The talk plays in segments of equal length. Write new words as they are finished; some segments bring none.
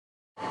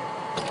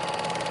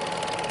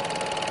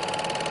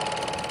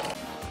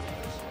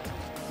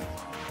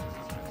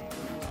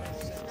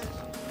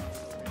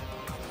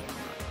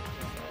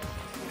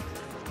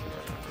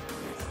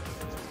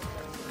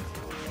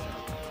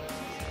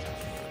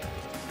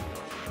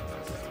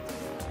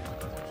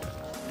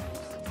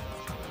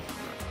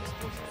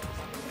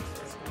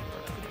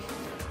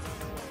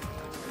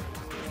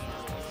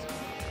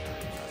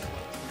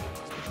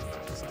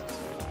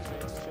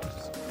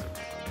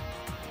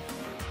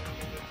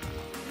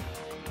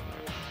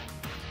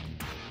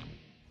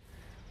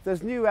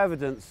There's new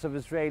evidence of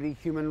Israeli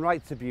human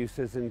rights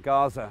abuses in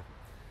Gaza.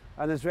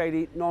 An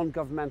Israeli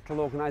non-governmental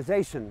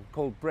organisation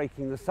called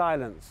Breaking the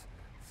Silence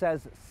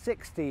says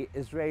 60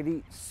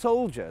 Israeli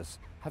soldiers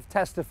have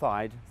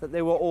testified that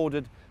they were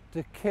ordered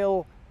to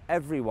kill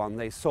everyone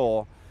they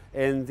saw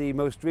in the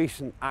most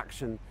recent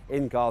action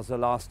in Gaza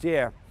last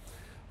year.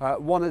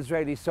 One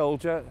Israeli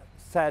soldier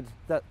said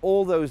that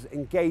all those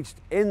engaged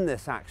in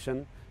this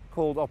action,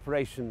 called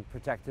Operation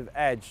Protective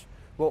Edge,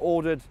 were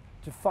ordered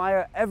to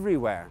fire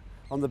everywhere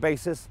on the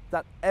basis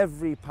that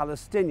every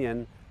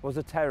Palestinian was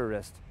a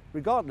terrorist,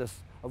 regardless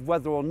of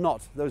whether or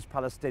not those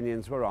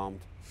Palestinians were armed.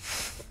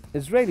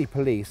 Israeli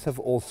police have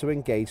also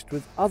engaged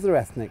with other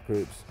ethnic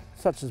groups,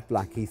 such as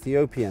black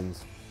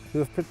Ethiopians, who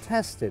have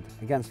protested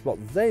against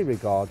what they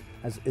regard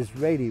as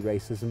Israeli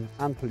racism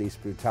and police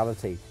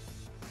brutality.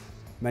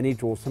 Many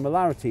draw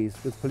similarities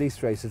with police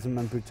racism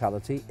and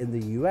brutality in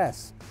the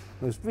US,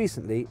 most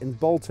recently in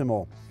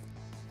Baltimore.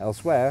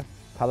 Elsewhere,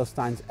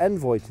 Palestine's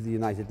envoy to the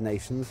United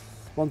Nations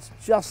wants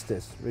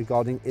justice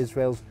regarding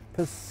Israel's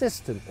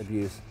persistent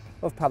abuse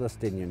of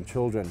Palestinian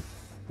children,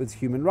 with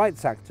human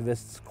rights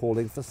activists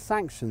calling for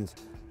sanctions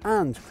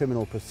and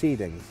criminal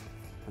proceedings,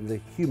 and the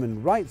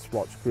Human Rights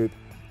Watch group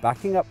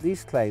backing up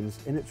these claims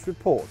in its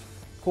report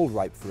called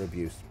Ripe for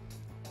Abuse.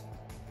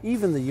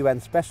 Even the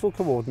UN Special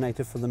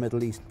Coordinator for the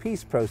Middle East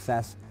peace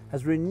process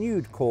has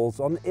renewed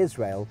calls on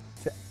Israel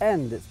to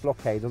end its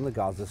blockade on the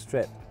Gaza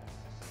Strip.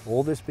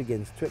 All this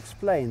begins to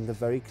explain the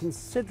very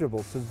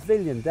considerable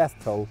civilian death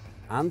toll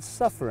and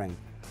suffering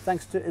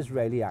thanks to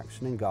Israeli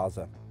action in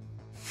Gaza.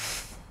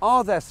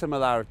 Are there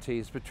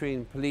similarities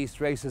between police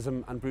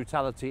racism and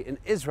brutality in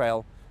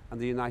Israel and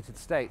the United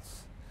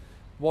States?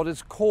 What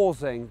is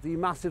causing the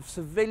massive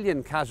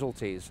civilian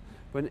casualties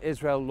when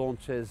Israel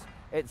launches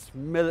its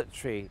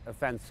military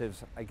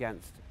offensives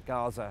against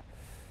Gaza?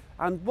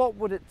 And what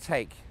would it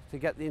take to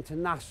get the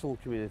international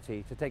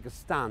community to take a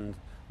stand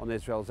on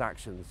Israel's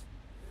actions?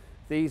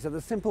 These are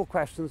the simple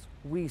questions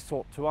we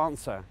sought to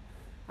answer.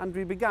 And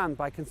we began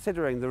by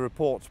considering the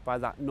report by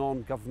that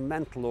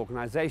non-governmental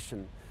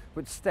organisation,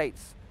 which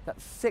states that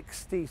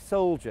 60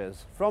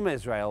 soldiers from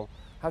Israel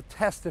have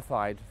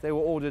testified they were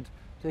ordered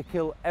to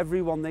kill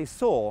everyone they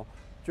saw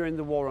during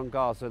the war on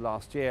Gaza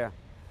last year.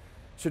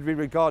 Should we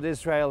regard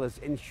Israel as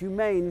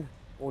inhumane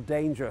or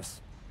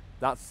dangerous?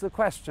 That's the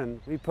question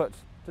we put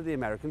to the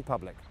American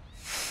public.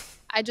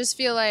 I just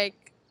feel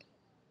like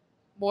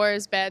war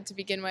is bad to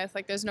begin with.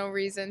 Like, there's no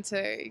reason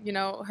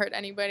to, hurt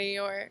anybody,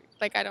 or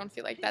I don't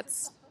feel like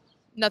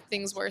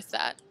nothing's worth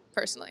that,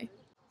 personally.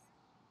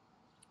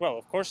 Well,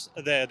 of course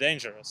they're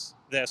dangerous.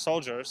 They're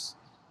soldiers,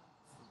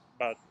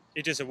 but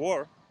it is a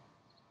war.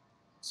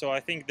 So I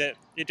think that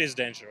it is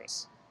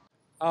dangerous.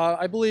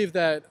 I believe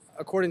that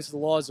according to the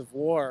laws of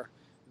war,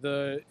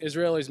 the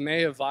Israelis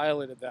may have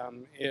violated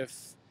them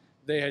if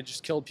they had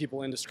just killed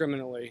people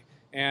indiscriminately.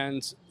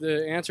 And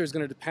the answer is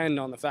going to depend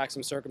on the facts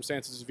and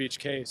circumstances of each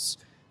case.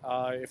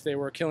 If they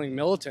were killing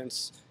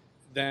militants,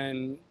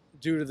 then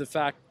due to the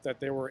fact that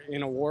they were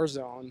in a war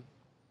zone,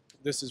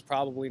 this is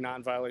probably not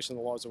in violation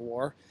of the laws of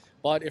war.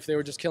 But if they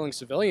were just killing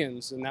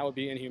civilians, then that would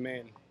be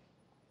inhumane.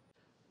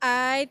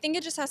 I think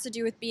it just has to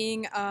do with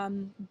being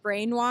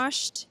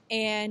brainwashed,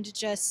 and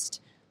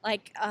just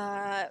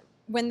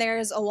when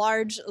there's a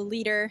large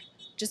leader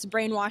just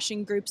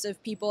brainwashing groups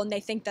of people and they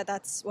think that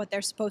that's what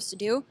they're supposed to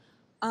do.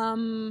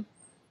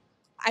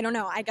 I don't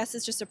know. I guess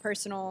it's just a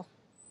personal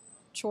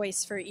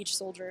choice for each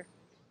soldier.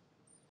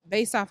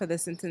 Based off of the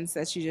sentence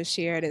that you just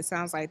shared, it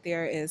sounds like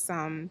there is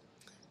some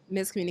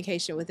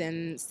miscommunication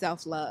within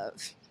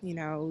self-love. We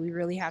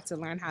really have to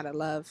learn how to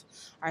love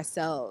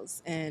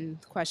ourselves. And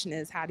the question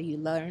is, how do you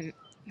learn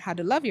how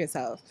to love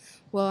yourself?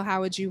 Well,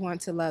 how would you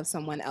want to love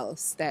someone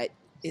else that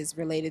is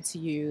related to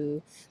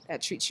you,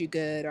 that treats you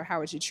good? Or how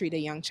would you treat a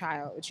young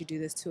child? Would you do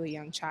this to a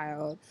young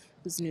child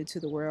who's new to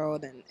the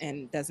world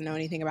and doesn't know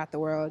anything about the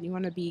world? You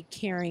want to be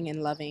caring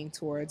and loving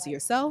towards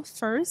yourself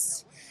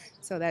first,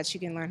 so that you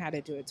can learn how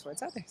to do it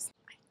towards others.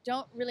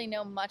 Don't really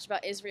know much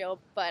about Israel,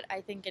 but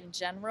I think in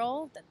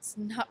general that's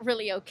not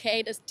really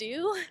okay to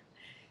do.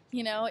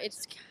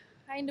 It's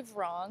kind of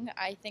wrong.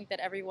 I think that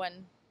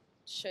everyone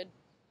should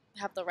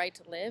have the right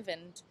to live,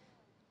 and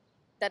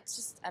that's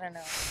just, I don't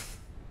know.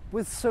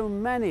 With so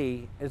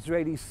many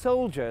Israeli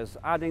soldiers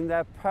adding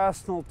their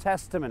personal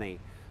testimony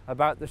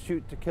about the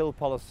shoot-to-kill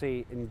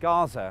policy in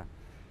Gaza,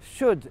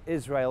 should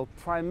Israel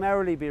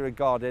primarily be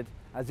regarded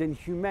as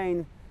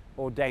inhumane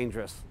or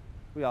dangerous?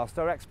 We asked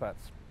our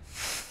experts.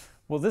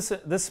 Well,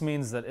 this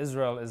means that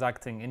Israel is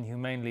acting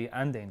inhumanely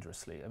and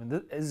dangerously. I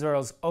mean,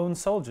 Israel's own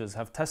soldiers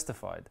have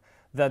testified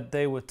that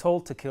they were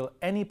told to kill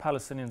any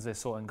Palestinians they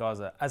saw in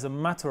Gaza as a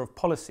matter of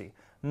policy,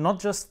 not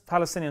just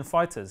Palestinian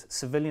fighters,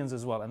 civilians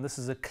as well. And this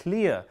is a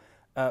clear,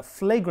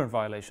 flagrant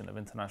violation of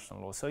international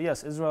law. So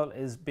yes, Israel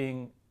is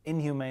being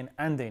inhumane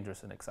and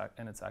dangerous in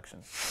its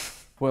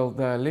actions. Well,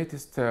 the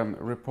latest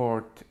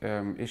report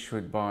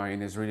issued by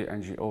an Israeli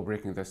NGO,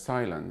 Breaking the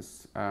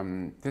Silence,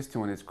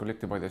 testimonies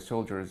collected by the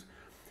soldiers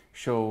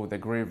show the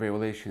grave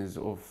violations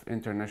of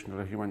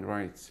international human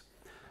rights.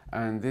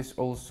 And this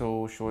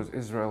also shows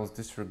Israel's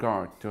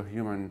disregard to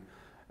human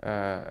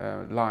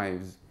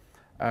lives.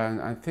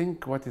 And I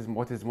think what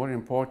is more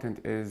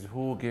important is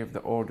who gave the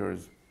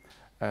orders,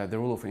 the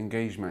rule of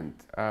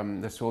engagement.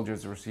 The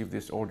soldiers received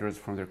these orders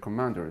from their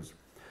commanders.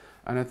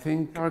 And I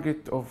think the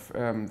target of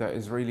the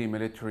Israeli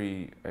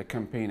military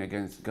campaign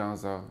against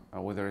Gaza,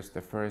 whether it's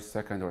the first,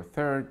 second, or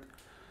third,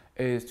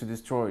 is to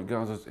destroy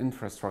Gaza's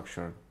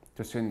infrastructure,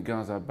 to send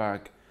Gaza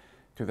back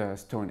to the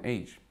Stone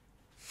Age.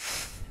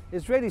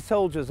 Israeli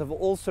soldiers have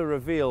also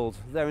revealed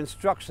their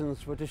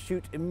instructions were to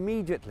shoot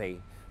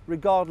immediately,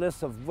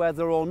 regardless of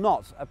whether or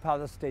not a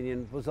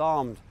Palestinian was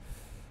armed.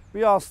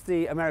 We asked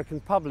the American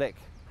public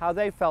how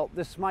they felt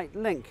this might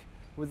link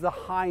with the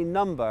high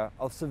number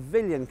of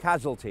civilian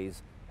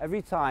casualties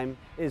every time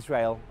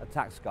Israel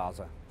attacks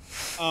Gaza.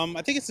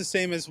 I think it's the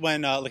same as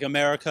when like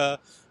America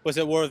was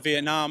at war with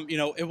Vietnam. You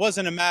know, it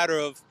wasn't a matter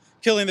of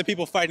killing the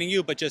people fighting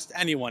you, but just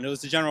anyone. It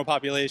was the general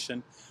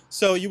population.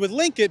 So you would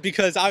link it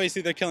because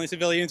obviously they're killing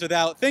civilians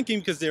without thinking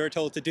because they were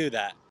told to do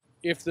that.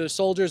 If the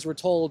soldiers were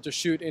told to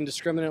shoot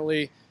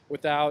indiscriminately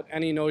without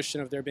any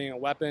notion of there being a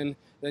weapon,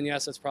 then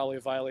yes, that's probably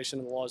a violation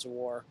of the laws of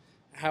war.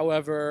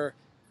 However,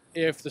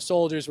 if the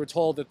soldiers were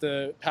told that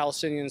the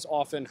Palestinians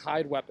often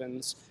hide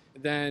weapons,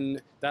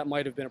 then that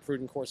might have been a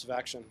prudent course of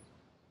action.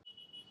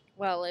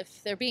 Well,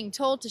 if they're being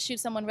told to shoot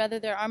someone whether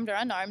they're armed or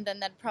unarmed, then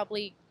that'd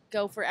probably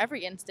go for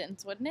every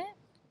instance, wouldn't it?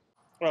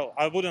 Well,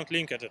 I wouldn't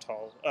link it at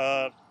all.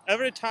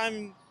 Every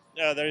time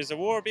there is a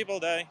war, people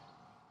die,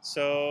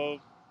 so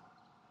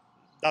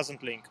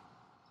doesn't link.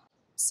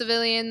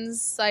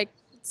 Civilians, like,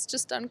 it's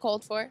just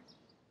uncalled for.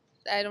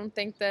 I don't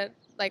think that,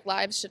 like,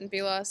 lives shouldn't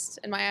be lost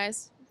in my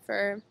eyes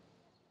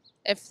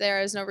if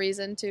there is no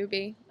reason to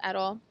be at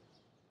all.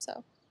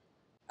 So.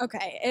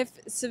 Okay, if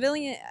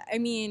civilians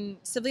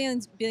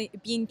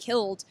being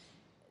killed,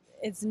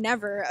 it's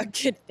never a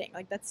good thing.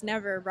 Like, that's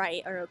never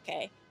right or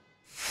okay.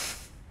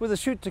 With a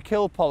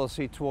shoot-to-kill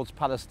policy towards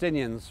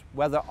Palestinians,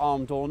 whether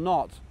armed or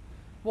not,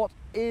 what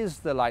is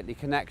the likely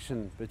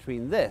connection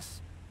between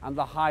this and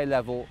the high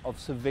level of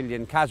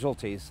civilian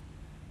casualties?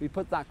 We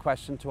put that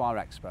question to our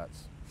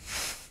experts.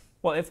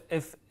 Well,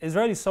 if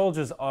Israeli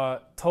soldiers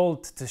are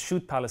told to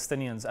shoot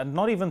Palestinians and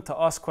not even to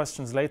ask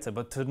questions later,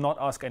 but to not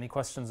ask any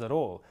questions at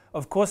all,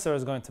 of course there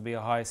is going to be a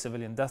high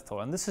civilian death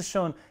toll. And this is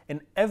shown in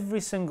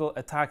every single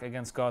attack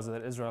against Gaza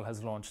that Israel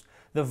has launched.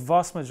 The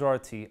vast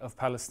majority of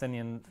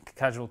Palestinian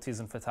casualties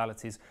and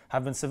fatalities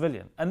have been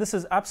civilian. And this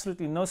is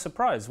absolutely no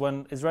surprise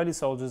when Israeli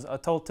soldiers are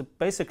told to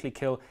basically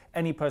kill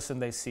any person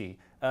they see,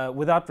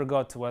 without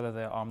regard to whether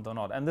they're armed or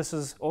not. And this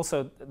is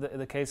also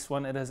the case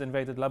when it has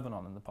invaded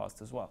Lebanon in the past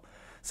as well.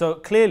 So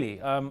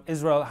clearly,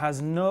 Israel has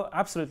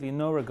absolutely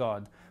no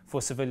regard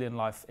for civilian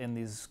life in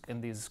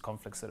these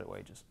conflicts that it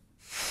wages.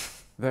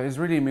 The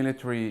Israeli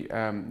military,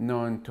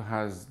 known to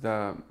has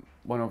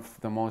one of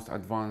the most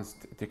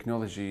advanced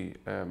technology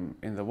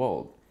in the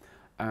world,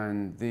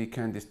 and they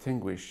can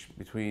distinguish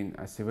between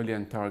a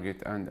civilian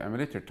target and a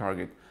military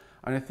target.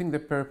 And I think the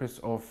purpose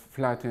of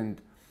flattened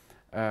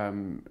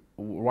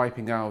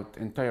wiping out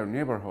entire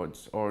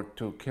neighborhoods or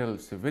to kill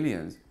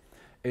civilians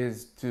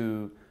is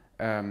to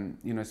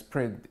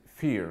spread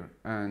fear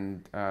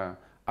and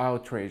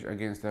outrage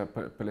against the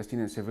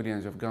Palestinian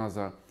civilians of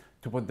Gaza,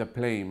 to put the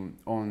blame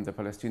on the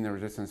Palestinian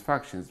resistance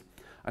factions.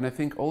 And I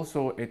think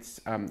also it's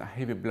a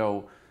heavy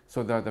blow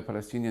so that the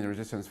Palestinian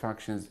resistance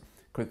factions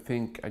could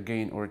think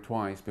again or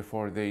twice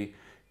before they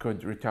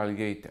could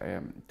retaliate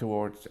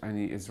towards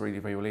any Israeli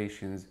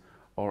violations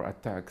or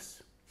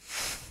attacks.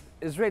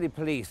 Israeli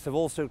police have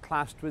also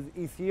clashed with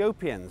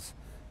Ethiopians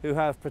who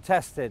have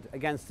protested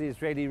against the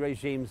Israeli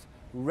regime's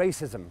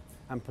racism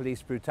and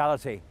police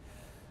brutality.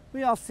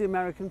 We asked the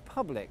American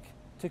public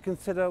to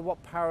consider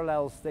what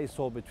parallels they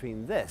saw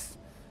between this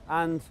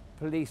and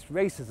police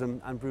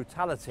racism and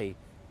brutality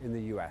in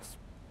the US.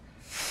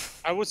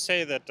 I would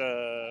say that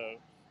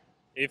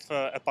if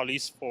a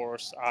police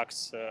force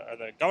acts as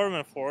a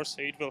government force,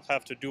 it will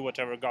have to do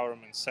whatever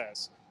government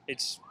says.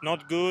 It's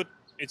not good,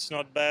 it's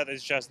not bad,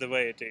 it's just the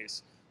way it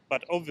is.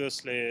 But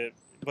obviously,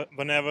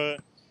 whenever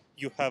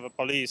you have a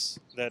police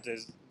that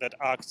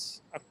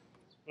acts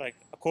like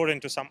according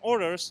to some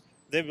orders,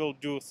 they will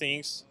do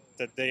things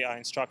that they are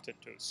instructed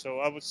to. So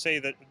I would say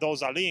that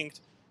those are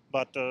linked,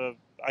 but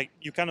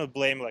you cannot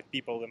blame like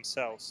people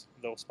themselves,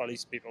 those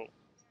police people.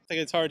 I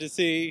think it's hard to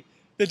see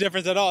the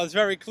difference at all. It's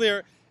very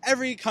clear.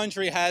 Every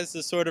country has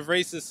this sort of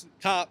racist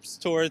cops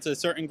towards a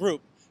certain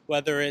group,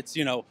 whether it's,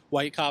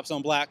 white cops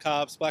on black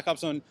cops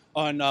on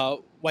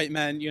white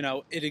men,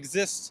 it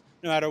exists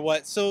no matter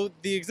what. So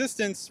the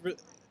existence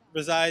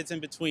resides in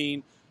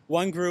between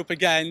one group,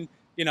 again,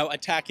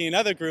 attacking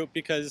another group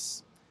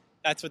because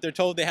that's what they're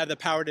told. They have the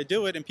power to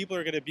do it, and people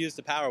are going to abuse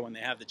the power when they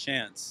have the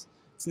chance.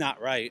 It's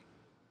not right.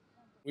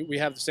 We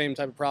have the same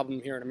type of problem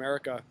here in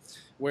America,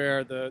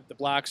 where the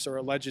blacks are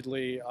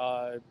allegedly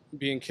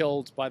being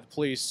killed by the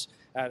police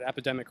at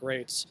epidemic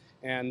rates.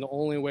 And the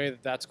only way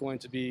that that's going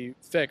to be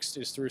fixed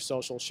is through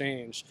social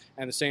change.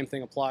 And the same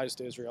thing applies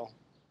to Israel.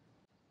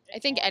 I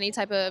think any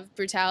type of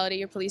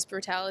brutality or police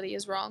brutality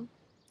is wrong.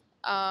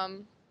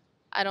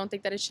 I don't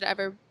think that it should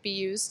ever be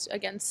used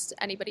against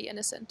anybody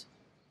innocent.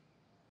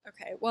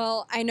 Okay,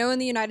 well, I know in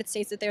the United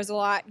States that there's a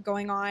lot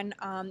going on.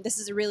 This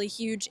is a really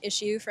huge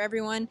issue for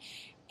everyone.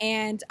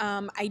 And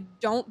I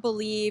don't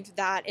believe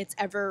that it's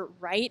ever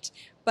right,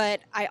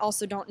 but I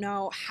also don't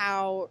know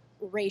how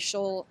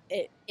racial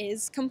it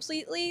is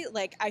completely.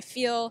 Like, I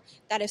feel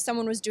that if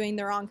someone was doing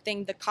the wrong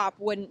thing, the cop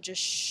wouldn't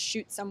just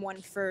shoot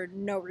someone for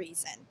no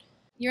reason.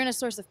 You're in a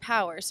source of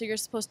power, so you're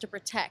supposed to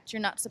protect.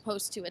 You're not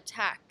supposed to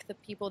attack the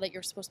people that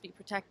you're supposed to be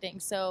protecting.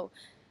 So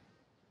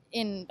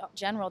in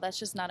general, that's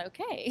just not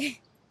okay.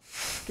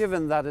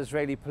 Given that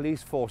Israeli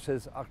police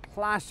forces are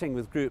clashing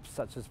with groups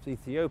such as the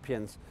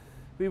Ethiopians,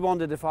 we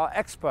wondered if our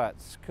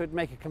experts could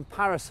make a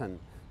comparison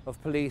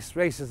of police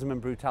racism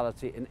and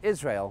brutality in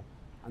Israel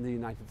and the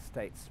United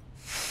States.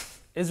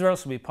 Israel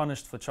should be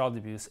punished for child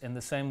abuse in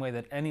the same way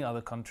that any other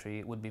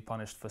country would be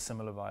punished for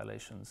similar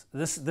violations.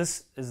 This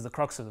is the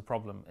crux of the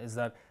problem, is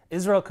that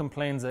Israel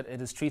complains that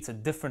it is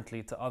treated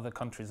differently to other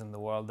countries in the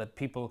world, that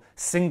people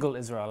single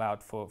Israel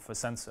out for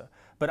censor.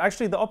 But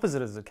actually the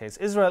opposite is the case.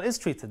 Israel is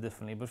treated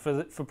differently, but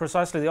for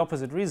precisely the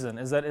opposite reason,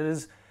 is that it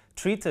is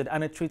treated,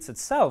 and it treats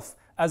itself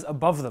as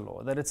above the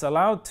law, that it's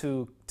allowed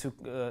to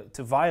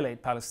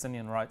violate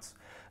Palestinian rights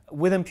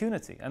with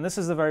impunity. And this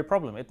is the very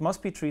problem. It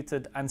must be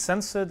treated and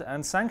censored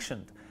and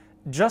sanctioned,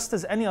 just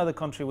as any other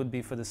country would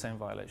be for the same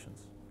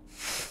violations.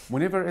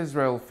 Whenever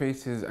Israel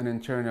faces an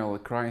internal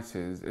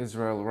crisis,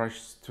 Israel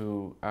rushes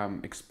to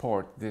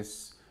export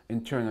this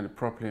internal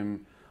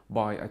problem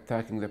by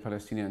attacking the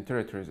Palestinian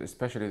territories,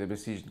 especially the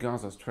besieged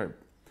Gaza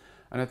Strip.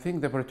 And I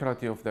think the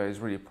brutality of the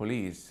Israeli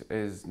police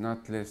is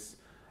not less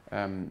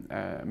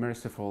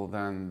merciful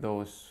than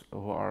those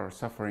who are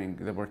suffering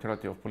the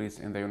brutality of police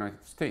in the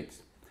United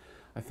States.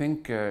 I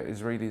think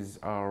Israelis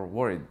are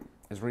worried,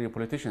 Israeli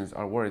politicians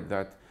are worried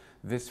that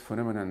this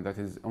phenomenon that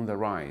is on the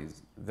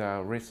rise,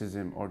 the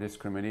racism or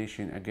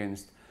discrimination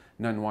against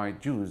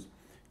non-white Jews,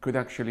 could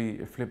actually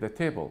flip the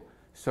table.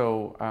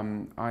 So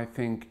I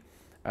think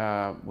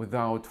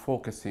without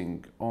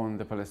focusing on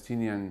the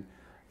Palestinian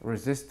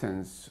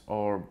resistance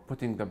or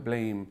putting the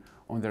blame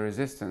on the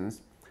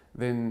resistance,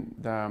 then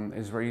the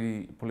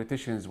Israeli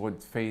politicians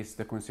would face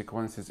the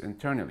consequences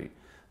internally.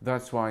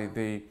 That's why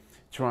they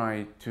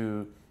try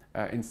to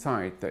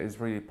incite the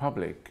Israeli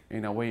public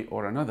in a way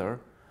or another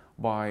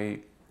by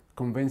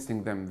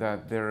convincing them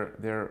that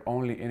their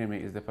only enemy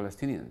is the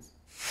Palestinians.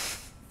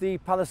 The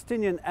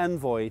Palestinian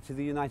envoy to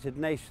the United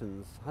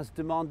Nations has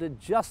demanded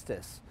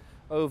justice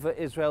over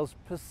Israel's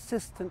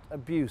persistent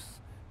abuse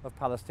of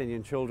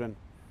Palestinian children.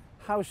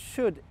 How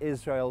should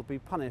Israel be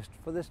punished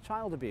for this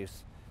child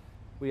abuse?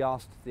 We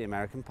asked the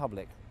American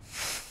public.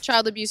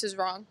 Child abuse is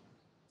wrong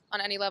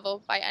on any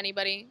level by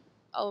anybody.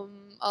 A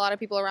lot of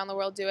people around the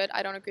world do it.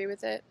 I don't agree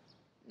with it,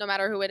 no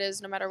matter who it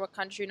is, no matter what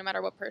country, no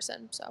matter what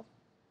person. So,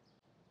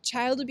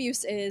 child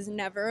abuse is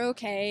never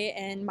okay,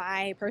 in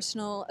my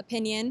personal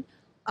opinion.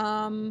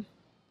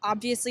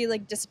 Obviously,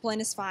 like,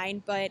 discipline is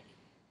fine, but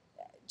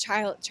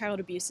child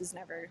abuse is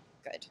never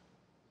good.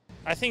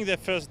 I think that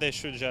first they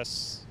should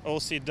just all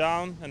sit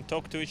down and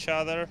talk to each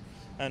other,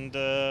 and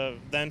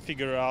then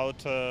figure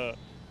out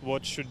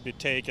what should be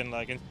taken.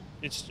 Like,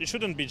 it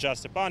shouldn't be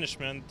just a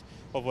punishment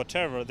or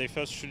whatever. They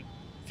first should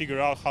figure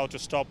out how to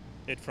stop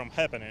it from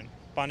happening.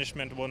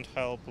 Punishment won't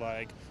help,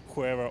 like,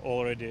 whoever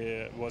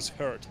already was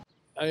hurt.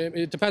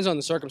 It depends on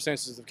the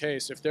circumstances of the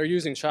case. If they're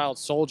using child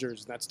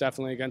soldiers, that's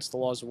definitely against the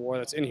laws of war.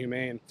 That's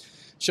inhumane.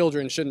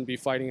 Children shouldn't be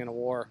fighting in a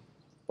war.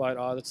 But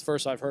that's the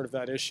first I've heard of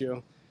that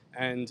issue.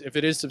 And if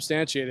it is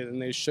substantiated, then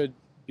they should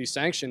be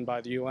sanctioned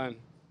by the UN.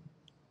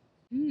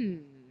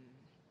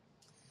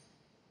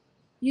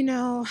 You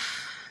know,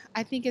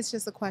 I think it's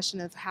just a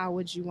question of how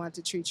would you want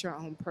to treat your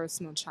own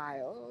personal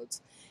child.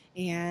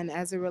 And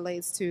as it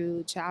relates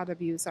to child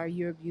abuse, are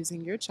you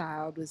abusing your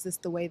child? Is this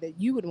the way that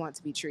you would want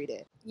to be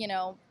treated? You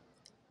know,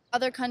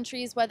 other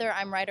countries, whether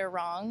I'm right or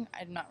wrong,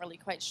 I'm not really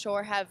quite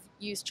sure, have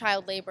used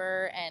child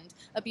labor and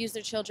abused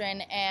their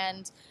children.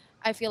 And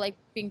I feel like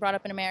being brought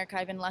up in America,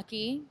 I've been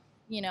lucky.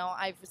 You know,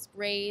 I was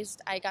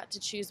raised, I got to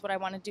choose what I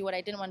want to do, what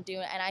I didn't want to do.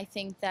 And I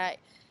think that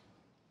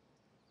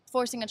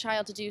forcing a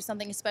child to do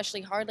something,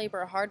 especially hard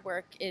labor or hard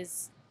work,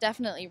 is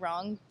definitely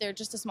wrong. They're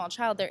just a small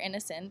child. They're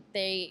innocent.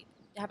 They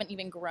haven't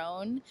even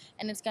grown,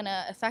 and it's going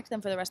to affect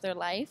them for the rest of their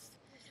life.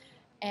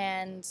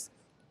 And,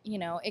 you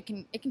know, it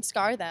can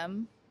scar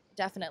them,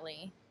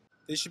 definitely.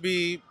 They should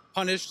be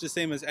punished the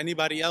same as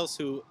anybody else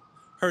who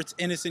hurts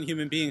innocent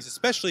human beings,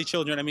 especially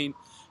children. I mean,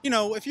 you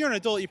know, if you're an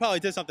adult, you probably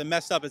did something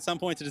messed up at some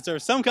point to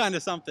deserve some kind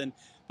of something.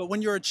 But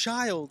when you're a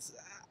child,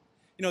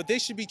 you know, they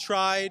should be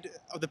tried,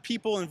 or the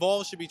people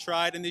involved should be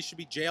tried, and they should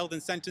be jailed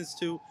and sentenced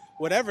to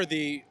whatever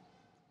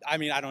I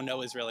don't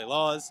know Israeli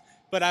laws,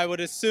 but I would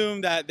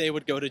assume that they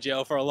would go to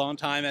jail for a long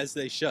time, as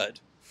they should.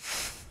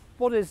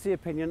 What is the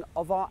opinion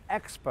of our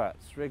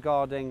experts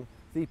regarding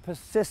the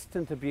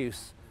persistent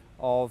abuse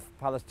of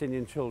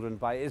Palestinian children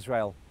by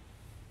Israel?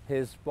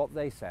 Here's what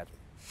they said.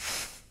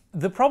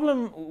 The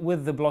problem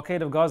with the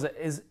blockade of Gaza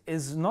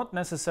is not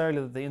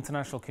necessarily that the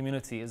international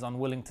community is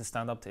unwilling to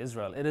stand up to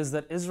Israel. It is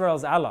that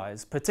Israel's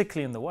allies,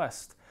 particularly in the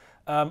West,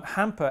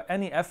 hamper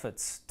any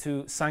efforts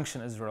to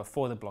sanction Israel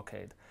for the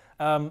blockade.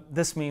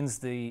 This means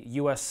the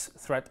US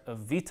threat of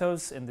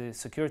vetoes in the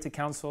Security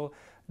Council.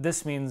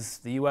 This means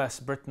the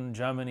US, Britain,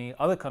 Germany,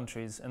 other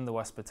countries in the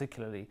West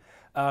particularly,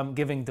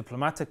 giving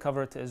diplomatic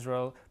cover to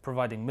Israel,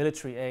 providing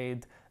military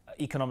aid,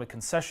 economic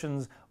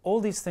concessions. All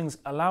these things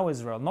allow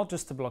Israel not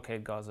just to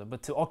blockade Gaza,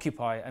 but to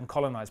occupy and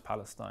colonize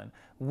Palestine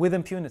with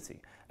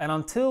impunity. And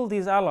until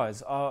these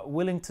allies are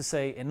willing to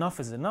say enough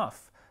is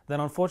enough,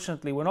 then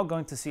unfortunately we're not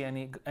going to see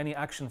any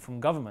action from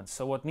governments.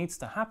 So what needs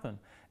to happen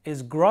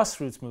is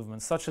grassroots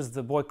movements such as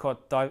the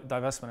boycott,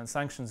 divestment and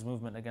sanctions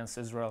movement against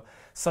Israel,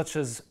 such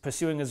as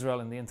pursuing Israel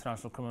in the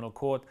International Criminal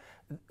Court.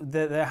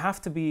 There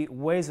have to be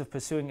ways of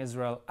pursuing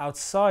Israel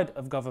outside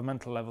of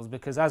governmental levels,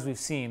 because as we've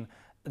seen,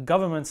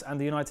 governments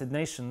and the United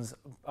Nations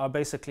are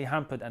basically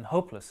hampered and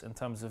hopeless in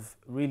terms of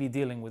really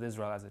dealing with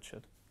Israel as it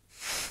should.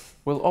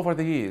 Well, over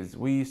the years,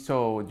 we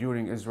saw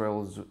during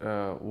Israel's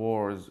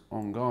wars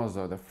on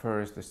Gaza, the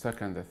first, the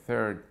second, the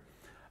third,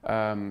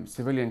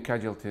 civilian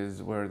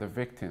casualties were the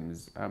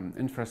victims,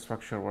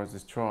 infrastructure was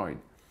destroyed.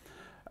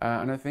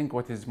 And I think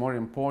what is more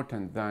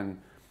important than,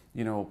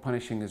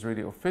 punishing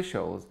Israeli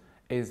officials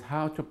is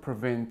how to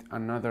prevent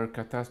another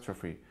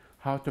catastrophe,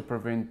 how to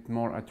prevent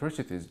more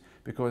atrocities,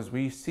 because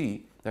we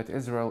see that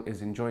Israel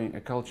is enjoying a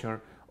culture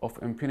of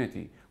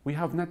impunity. We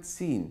have not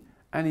seen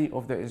any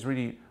of the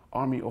Israeli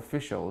army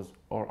officials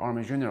or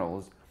army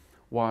generals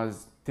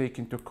was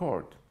taken to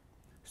court.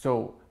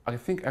 So I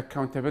think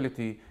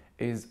accountability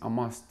is a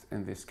must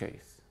in this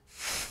case.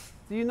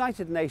 The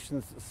United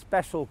Nations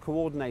Special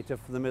Coordinator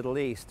for the Middle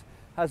East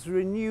has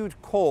renewed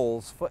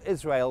calls for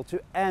Israel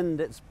to end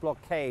its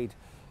blockade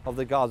of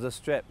the Gaza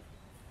Strip.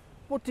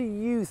 What do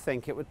you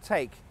think it would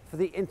take for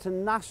the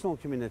international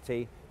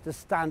community to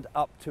stand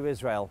up to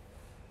Israel?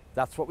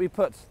 That's what we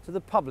put to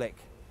the public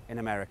in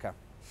America.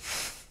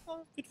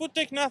 Well, it would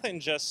take nothing,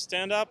 just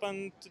stand up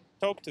and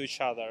talk to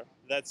each other.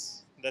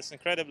 That's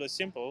incredibly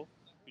simple.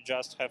 You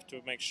just have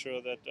to make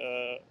sure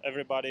that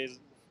everybody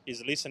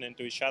is listening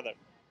to each other.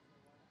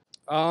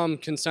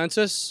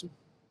 Consensus.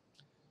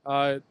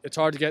 It's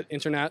hard to get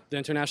the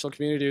international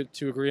community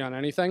to agree on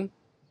anything.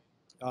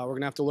 We're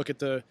going to have to look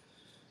at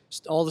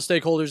all the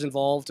stakeholders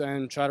involved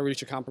and try to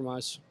reach a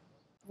compromise.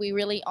 We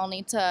really all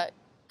need to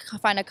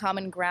find a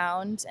common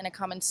ground and a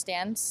common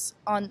stance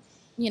on,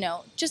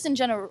 just in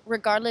general,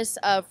 regardless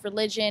of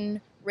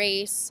religion,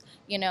 race,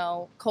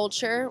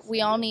 culture.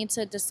 We all need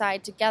to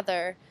decide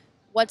together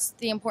what's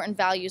the important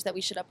values that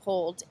we should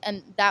uphold.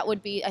 And that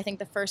would be, I think,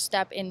 the first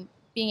step in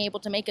being able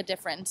to make a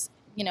difference,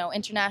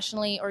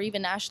 internationally or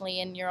even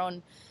nationally in your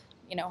own,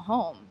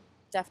 home,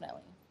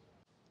 definitely.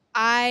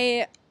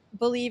 I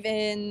believe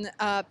in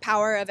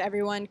power of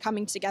everyone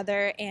coming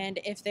together, and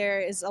if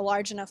there is a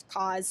large enough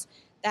cause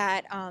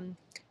that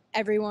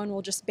everyone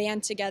will just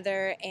band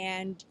together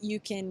and you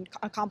can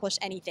accomplish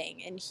anything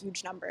in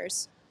huge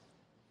numbers.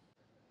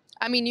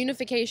 I mean,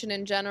 unification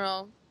in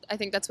general, I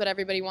think that's what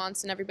everybody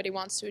wants and everybody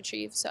wants to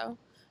achieve. So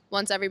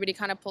once everybody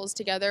kind of pulls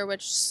together,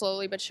 which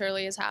slowly but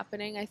surely is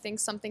happening, I think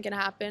something can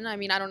happen. I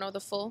mean, I don't know the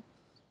full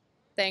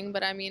thing,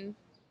 but I mean,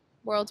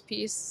 world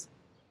peace.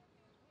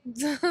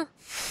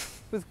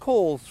 With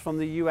calls from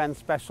the UN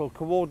Special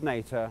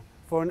Coordinator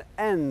for an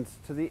end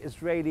to the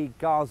Israeli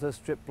Gaza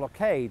Strip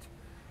blockade,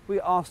 we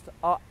asked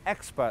our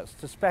experts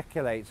to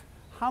speculate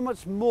how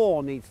much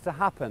more needs to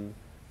happen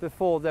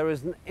before there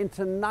is an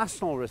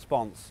international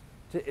response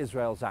to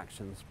Israel's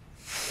actions.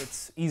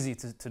 It's easy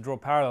to draw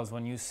parallels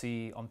when you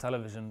see on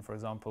television, for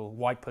example,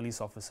 white police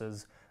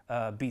officers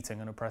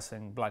beating and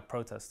oppressing black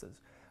protesters.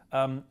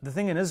 The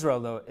thing in Israel,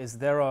 though, is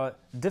there are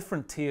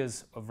different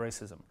tiers of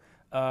racism.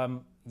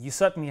 You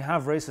certainly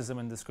have racism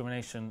and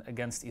discrimination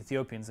against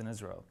Ethiopians in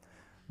Israel.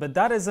 But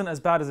that isn't as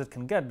bad as it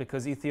can get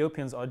because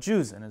Ethiopians are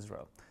Jews in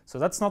Israel. So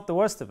that's not the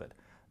worst of it.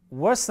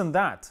 Worse than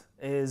that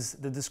is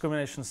the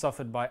discrimination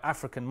suffered by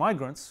African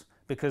migrants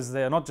because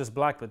they are not just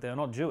black, but they are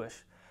not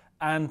Jewish.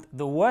 And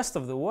the worst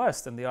of the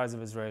worst in the eyes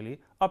of Israeli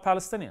are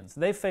Palestinians.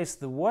 They face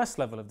the worst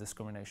level of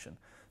discrimination.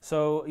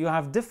 So you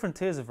have different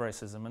tiers of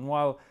racism. And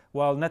while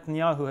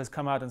Netanyahu has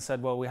come out and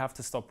said, well, we have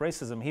to stop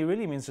racism, he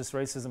really means just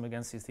racism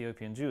against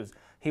Ethiopian Jews.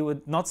 He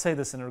would not say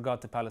this in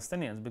regard to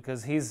Palestinians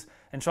because he's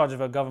in charge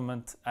of a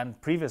government and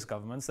previous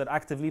governments that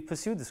actively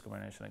pursue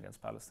discrimination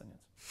against Palestinians.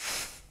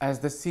 As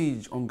the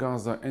siege on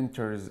Gaza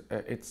enters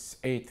its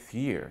 8th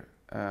year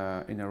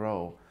in a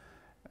row,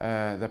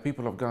 the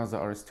people of Gaza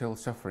are still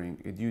suffering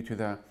due to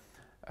the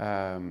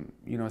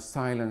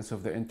silence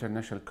of the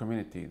international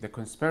community, the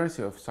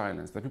conspiracy of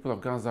silence. The people of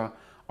Gaza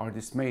are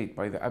dismayed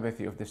by the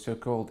apathy of the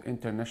so-called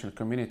international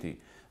community.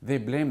 They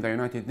blame the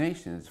United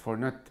Nations for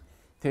not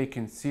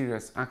taking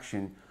serious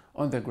action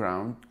on the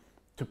ground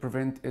to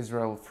prevent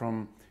Israel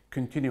from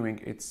continuing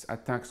its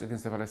attacks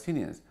against the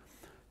Palestinians,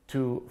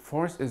 to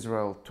force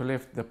Israel to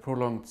lift the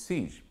prolonged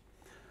siege.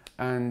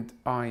 And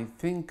I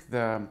think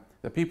the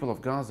people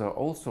of Gaza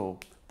also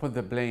put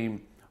the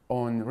blame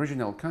on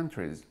regional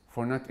countries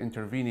for not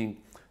intervening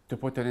to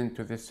put an end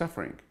to this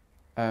suffering.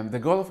 The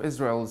goal of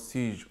Israel's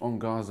siege on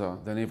Gaza,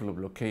 the naval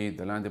blockade,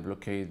 the land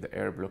blockade, the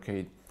air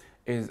blockade,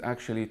 is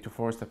actually to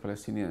force the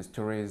Palestinians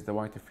to raise the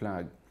white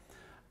flag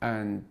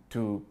and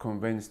to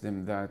convince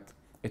them that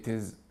it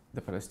is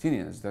the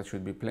Palestinians that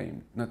should be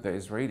blamed, not the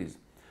Israelis.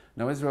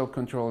 Now, Israel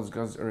controls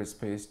Gaza's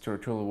airspace,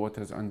 territorial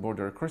waters and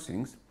border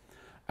crossings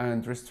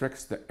and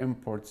restricts the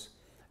imports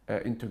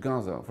into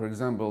Gaza. For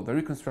example, the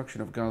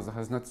reconstruction of Gaza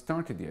has not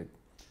started yet.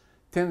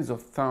 Tens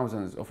of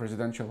thousands of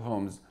residential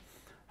homes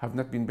have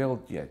not been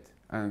built yet,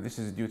 and this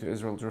is due to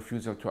Israel's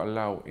refusal to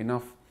allow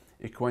enough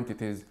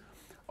quantities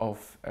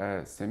of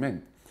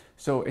cement.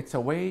 So it's a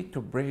way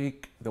to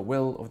break the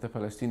will of the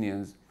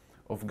Palestinians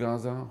of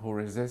Gaza who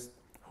resist,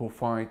 who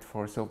fight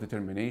for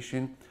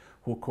self-determination,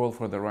 who call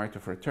for the right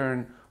of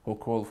return, who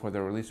call for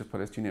the release of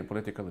Palestinian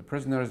political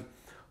prisoners,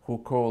 who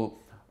call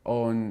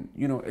on,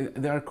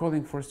 they are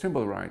calling for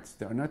civil rights.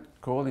 They are not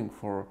calling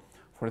for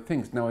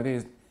things.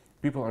 Nowadays,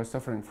 people are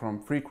suffering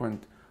from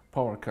frequent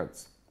power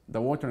cuts.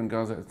 The water in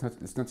Gaza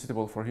is not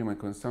suitable for human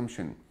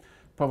consumption.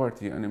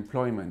 Poverty,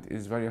 unemployment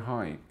is very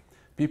high.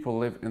 People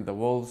live in the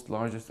world's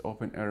largest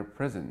open-air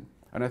prison.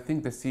 And I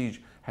think the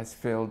siege has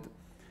failed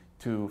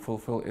to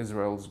fulfill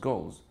Israel's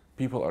goals.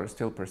 People are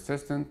still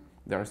persistent,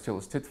 they are still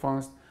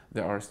steadfast,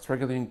 they are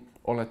struggling,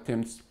 all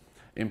attempts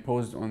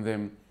imposed on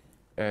them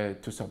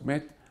to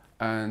submit.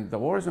 And the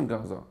wars in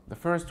Gaza, the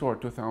first war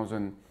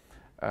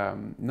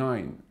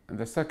 2009, and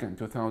the second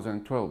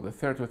 2012, the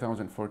third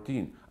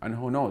 2014, and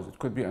who knows, it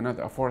could be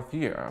a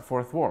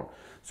fourth war.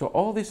 So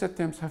all these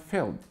attempts have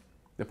failed.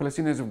 The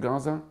Palestinians of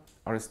Gaza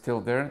are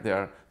still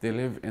there. They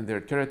live in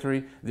their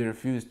territory. They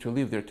refuse to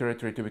leave their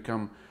territory to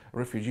become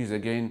refugees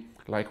again,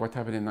 like what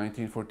happened in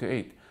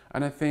 1948.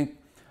 And I think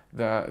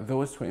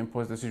those who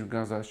impose the siege of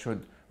Gaza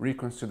should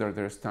reconsider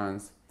their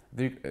stance,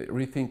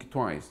 rethink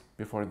twice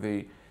before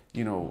they,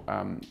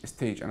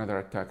 stage another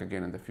attack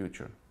again in the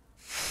future.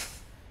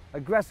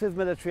 Aggressive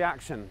military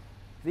action,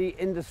 the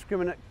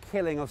indiscriminate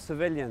killing of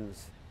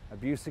civilians,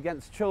 abuse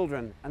against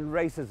children and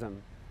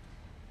racism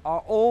are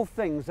all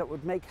things that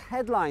would make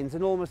headlines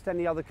in almost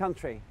any other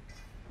country.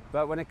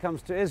 But when it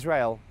comes to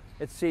Israel,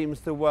 it seems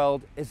the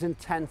world is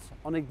intent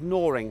on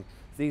ignoring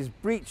these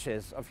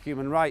breaches of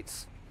human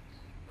rights.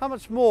 How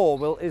much more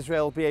will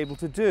Israel be able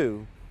to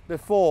do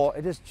before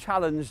it is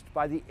challenged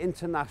by the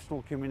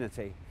international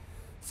community?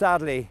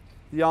 Sadly,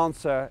 the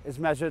answer is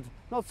measured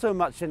not so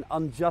much in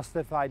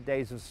unjustified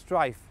days of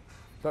strife,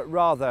 but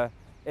rather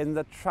in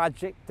the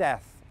tragic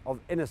death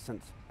of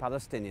innocent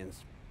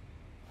Palestinians.